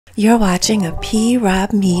You're watching a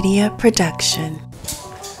P-Rob Media production.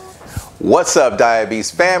 What's up,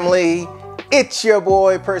 DiaBEAST family? It's your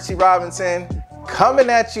boy Percy Robinson coming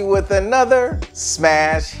at you with another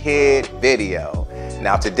smash hit video.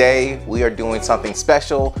 Now today we are doing something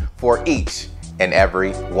special for each and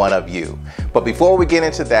every one of you. But before we get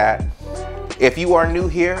into that, if you are new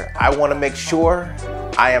here, I want to make sure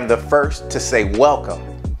I am the first to say welcome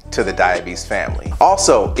to the DiaBEAST family.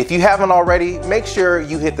 Also, if you haven't already, make sure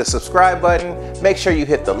you hit the subscribe button, make sure you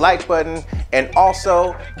hit the like button, and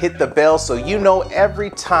also hit the bell so you know every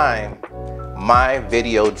time my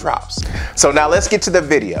video drops. So now let's get to the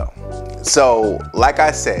video. So like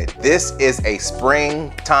I said, this is a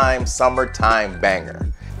springtime, summertime banger.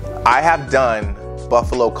 I have done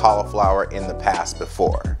buffalo cauliflower in the past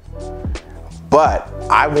before, but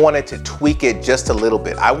I wanted to tweak it just a little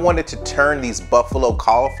bit. I wanted to turn these buffalo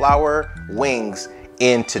cauliflower wings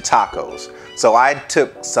into tacos. So I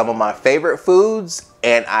took some of my favorite foods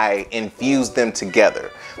and I infused them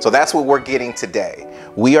together. So that's what we're getting today.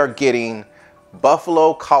 We are getting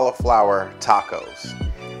buffalo cauliflower tacos.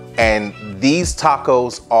 And these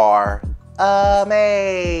tacos are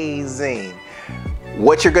amazing.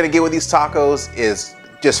 What you're gonna get with these tacos is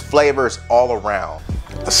just flavors all around.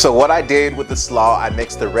 So what I did with the slaw, I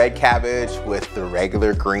mixed the red cabbage with the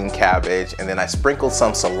regular green cabbage, and then I sprinkled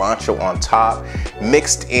some cilantro on top,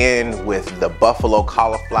 mixed in with the buffalo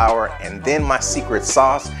cauliflower, and then my secret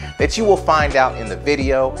sauce that you will find out in the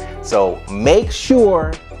video. So make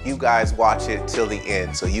sure you guys watch it till the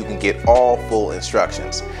end so you can get all full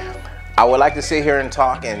instructions. I would like to sit here and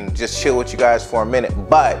talk and just chill with you guys for a minute,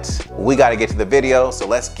 but we got to get to the video, so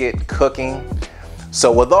let's get cooking. So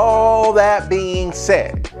with all that being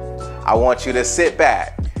said, I want you to sit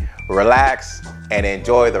back, relax, and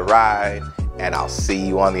enjoy the ride, and I'll see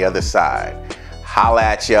you on the other side. Holla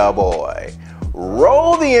at ya boy.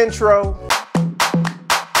 Roll the intro.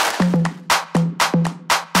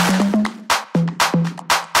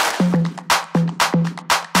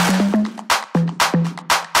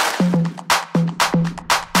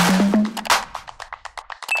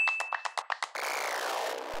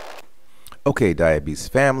 Okay, DiaBEAST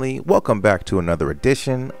family, welcome back to another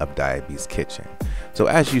edition of DiaBEAST Kitchen. So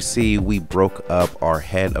as you see, we broke up our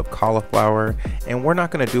head of cauliflower, and we're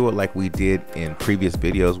not going to do it like we did in previous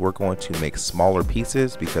videos. We're going to make smaller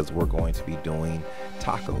pieces because we're going to be doing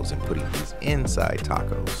tacos and putting these inside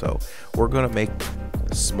tacos. So we're going to make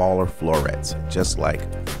smaller florets just like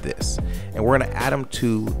this, and we're going to add them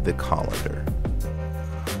to the colander.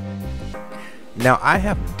 Now, I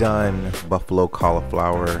have done buffalo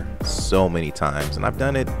cauliflower so many times, and I've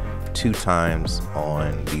done it 2 times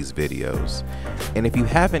on these videos. And if you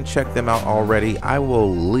haven't checked them out already, I will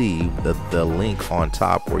leave the link on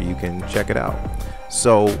top where you can check it out.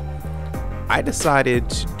 So I decided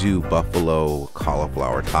to do buffalo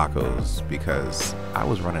cauliflower tacos because I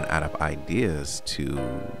was running out of ideas to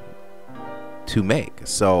make.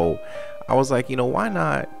 So I was like, you know, why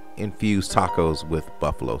not infuse tacos with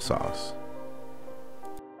buffalo sauce?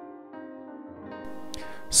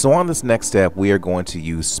 So on this next step, we are going to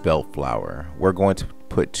use spelt flour. We're going to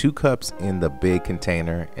put 2 cups in the big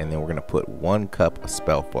container, and then we're going to put 1 cup of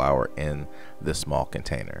spelt flour in the small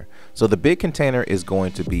container. So the big container is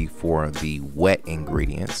going to be for the wet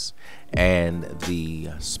ingredients, and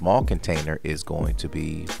the small container is going to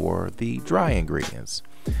be for the dry ingredients.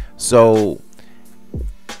 So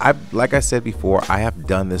like I said before, I have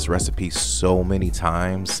done this recipe so many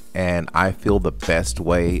times, and I feel the best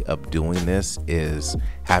way of doing this is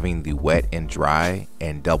having the wet and dry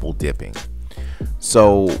and double dipping.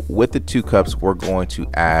 So with the 2 cups, we're going to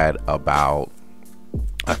add about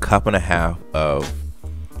 1.5 cups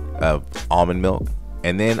of almond milk,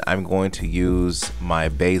 and then I'm going to use my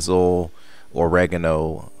basil,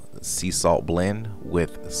 oregano, sea salt blend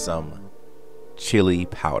with some chili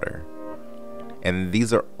powder. And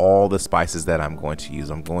these are all the spices that I'm going to use.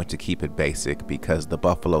 I'm going to keep it basic because the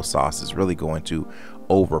buffalo sauce is really going to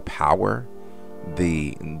overpower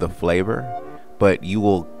the flavor, but you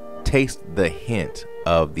will taste the hint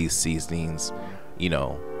of these seasonings, you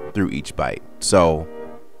know, through each bite. So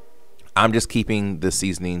I'm just keeping the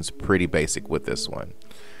seasonings pretty basic with this one.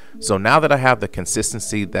 So now that I have the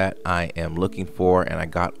consistency that I am looking for and I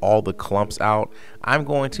got all the clumps out, I'm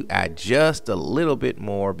going to add just a little bit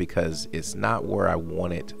more because it's not where I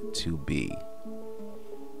want it to be.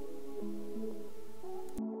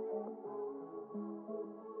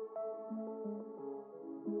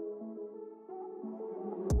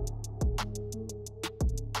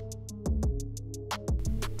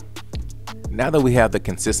 Now that we have the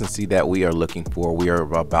consistency that we are looking for, we are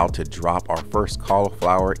about to drop our first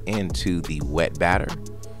cauliflower into the wet batter.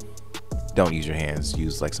 Don't use your hands,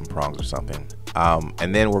 use like some prongs or something.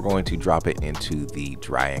 And then we're going to drop it into the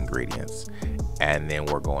dry ingredients, and then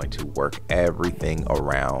we're going to work everything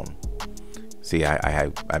around. See,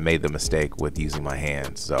 I made the mistake with using my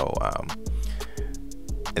hands. So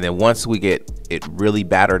and then once we get it really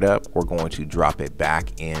battered up, we're going to drop it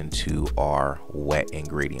back into our wet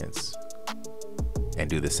ingredients and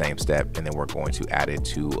do the same step, and then we're going to add it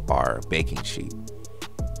to our baking sheet.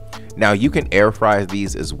 Now you can air fry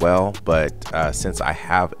these as well, but since I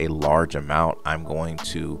have a large amount, I'm going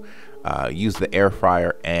to use the air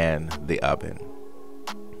fryer and the oven.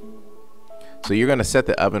 So you're going to set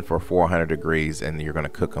the oven for 400 degrees and you're going to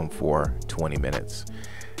cook them for 20 minutes.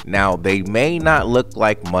 Now they may not look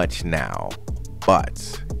like much now,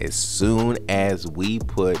 but as soon as we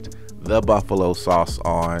put the buffalo sauce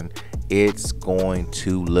on, it's going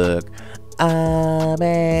to look amazing.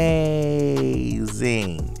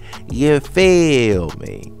 You feel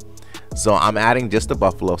me? So I'm adding just the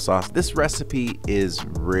buffalo sauce. This recipe is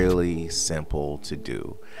really simple to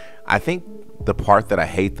do. I think the part that I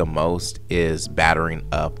hate the most is battering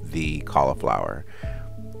up the cauliflower.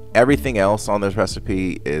 Everything else on this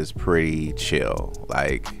recipe is pretty chill.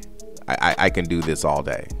 Like I can do this all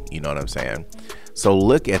day. You know what I'm saying? So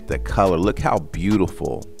look at the color. Look how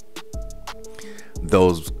beautiful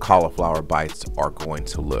those cauliflower bites are going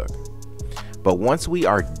to look. But once we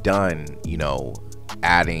are done, you know,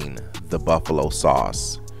 adding the buffalo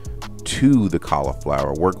sauce to the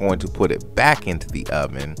cauliflower, we're going to put it back into the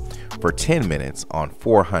oven for 10 minutes on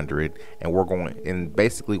 400, and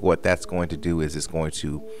basically what that's going to do is it's going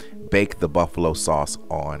to bake the buffalo sauce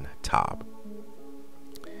on top.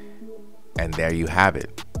 And there you have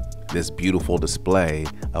it, this beautiful display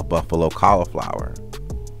of buffalo cauliflower.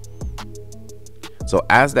 So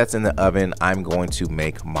as that's in the oven, I'm going to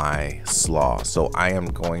make my slaw. So I am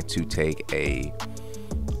going to take a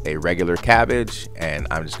regular cabbage, and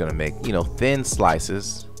I'm just gonna make, you know, thin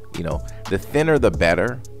slices. You know, the thinner the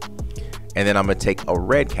better. And then I'm gonna take a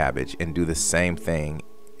red cabbage and do the same thing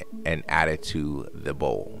and add it to the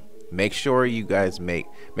bowl. Make sure you guys make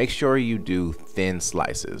sure you do thin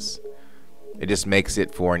slices. It just makes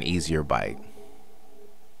it for an easier bite.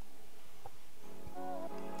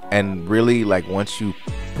 And really, like, once you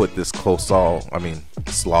put this slaw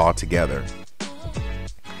together,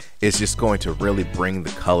 it's just going to really bring the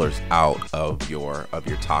colors out of your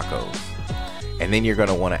tacos. And then you're going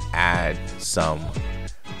to want to add some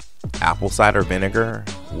apple cider vinegar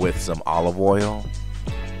with some olive oil.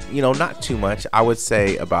 You know, not too much. I would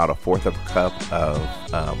say about 1/4 of a cup of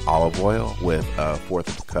olive oil with 1/4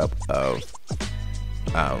 of a cup of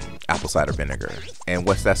apple cider vinegar. And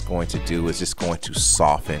what that's going to do is just going to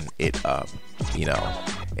soften it up, you know,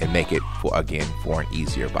 and make it for an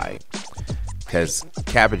easier bite. Because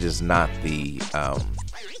cabbage is not it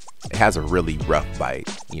has a really rough bite,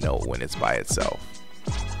 you know, when it's by itself.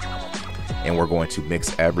 And we're going to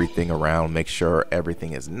mix everything around, make sure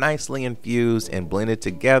everything is nicely infused and blended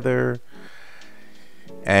together.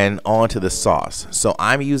 And on to the sauce. So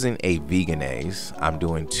I'm using a veganaise. I'm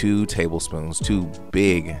doing 2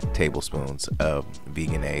 big tablespoons of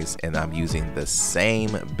veganaise, and I'm using the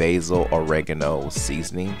same basil, oregano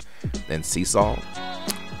seasoning and sea salt.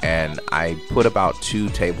 And I put about 2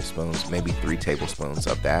 tablespoons, maybe 3 tablespoons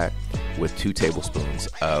of that with 2 tablespoons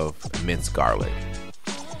of minced garlic.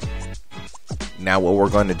 Now what we're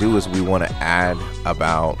going to do is we want to add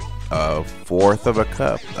about 1/4 of a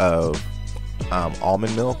cup of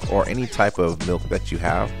almond milk, or any type of milk that you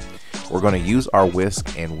have. We're going to use our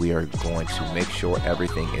whisk, and we are going to make sure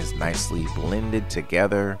everything is nicely blended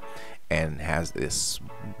together and has this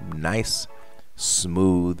nice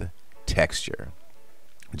smooth texture,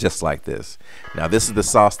 just like this. Now this is the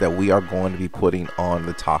sauce that we are going to be putting on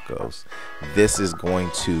the tacos. This is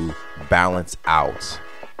going to balance out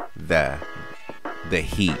the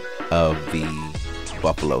heat of the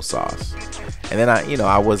buffalo sauce. And then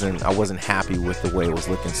I wasn't happy with the way it was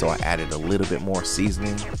looking, so I added a little bit more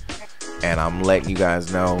seasoning. And I'm letting you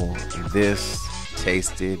guys know this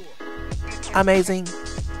tasted amazing.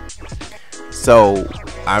 So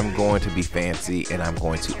I'm going to be fancy, and I'm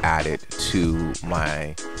going to add it to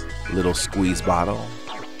my little squeeze bottle.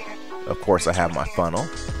 Of course, I have my funnel.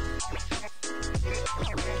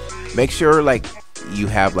 Make sure like you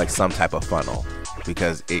have like some type of funnel,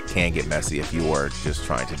 because it can get messy if you are just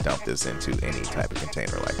trying to dump this into any type of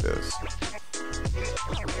container like this.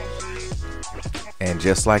 And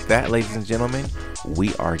just like that, ladies and gentlemen,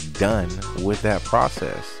 we are done with that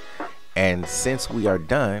process. And since we are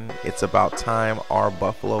done, it's about time our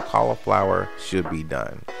buffalo cauliflower should be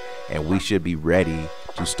done, and we should be ready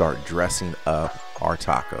to start dressing up our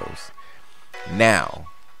tacos. Now,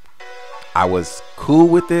 I was cool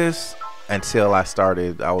with this until I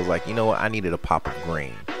was like, you know what, I needed a pop of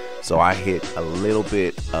green. So I hit a little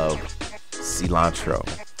bit of cilantro.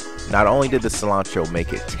 Not only did the cilantro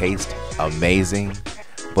make it taste amazing,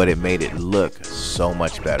 but it made it look so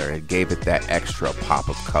much better. It gave it that extra pop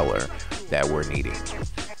of color that we're needing.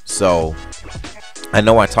 So I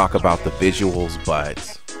know I talk about the visuals,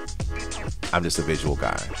 but I'm just a visual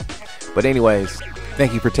guy. But anyways,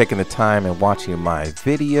 thank you for taking the time and watching my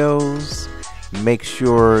videos. Make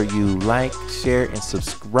sure you like, share, and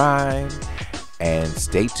subscribe. And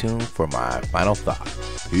stay tuned for my final thought.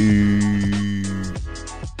 Peace.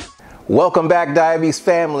 Welcome back, DiaBEAST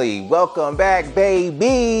family. Welcome back,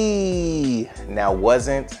 baby. Now,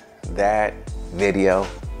 wasn't that video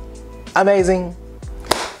amazing?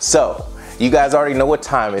 So, you guys already know what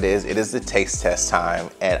time it is. It is the taste test time.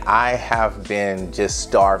 And I have been just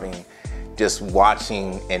starving, just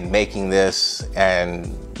watching and making this.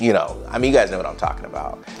 And, you know, I mean, you guys know what I'm talking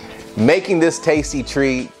about. Making this tasty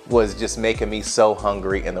treat was just making me so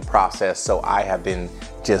hungry in the process. So I have been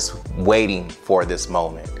just waiting for this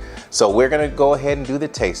moment. So we're gonna go ahead and do the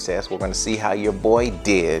taste test. We're gonna see how your boy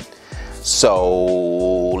did.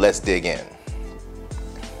 So let's dig in.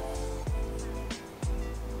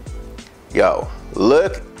 Yo,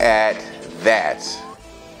 look at that.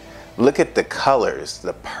 Look at the colors,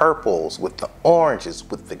 the purples with the oranges,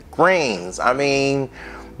 with the greens. I mean,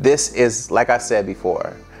 this is, like I said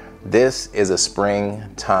before, this is a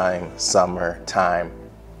springtime, summertime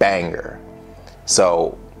banger.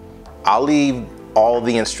 So I'll leave all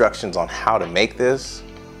the instructions on how to make this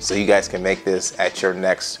so you guys can make this at your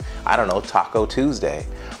next, I don't know, Taco Tuesday.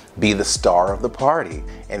 Be the star of the party.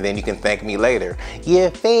 And then you can thank me later. You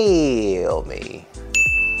feel me?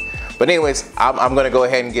 But anyways, I'm gonna go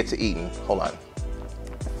ahead and get to eating. Hold on.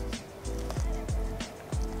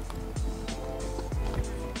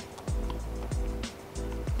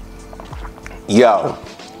 Yo,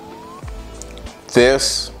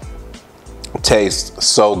 this tastes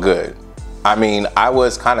so good. I mean, I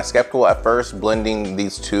was kind of skeptical at first blending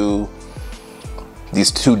these two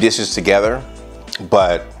dishes together,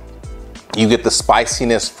 but you get the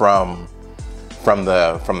spiciness from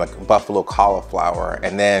the buffalo cauliflower,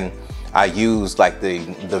 and then I used like the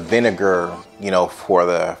vinegar, you know, for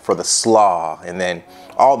the slaw, and then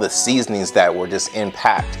all the seasonings that were just in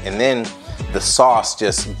packed, and then the sauce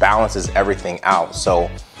just balances everything out. So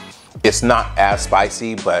it's not as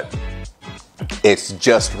spicy, but it's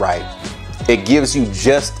just right. It gives you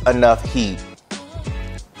just enough heat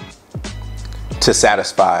to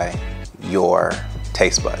satisfy your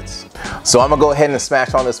taste buds. So I'm gonna go ahead and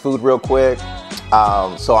smash on this food real quick.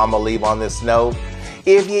 So I'm gonna leave on this note.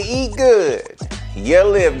 If you eat good, you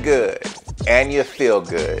live good, and you feel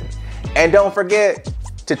good. And don't forget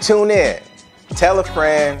to tune in, tell a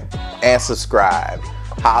friend, and subscribe.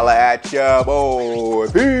 Holla at ya, boy.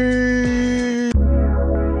 Peace.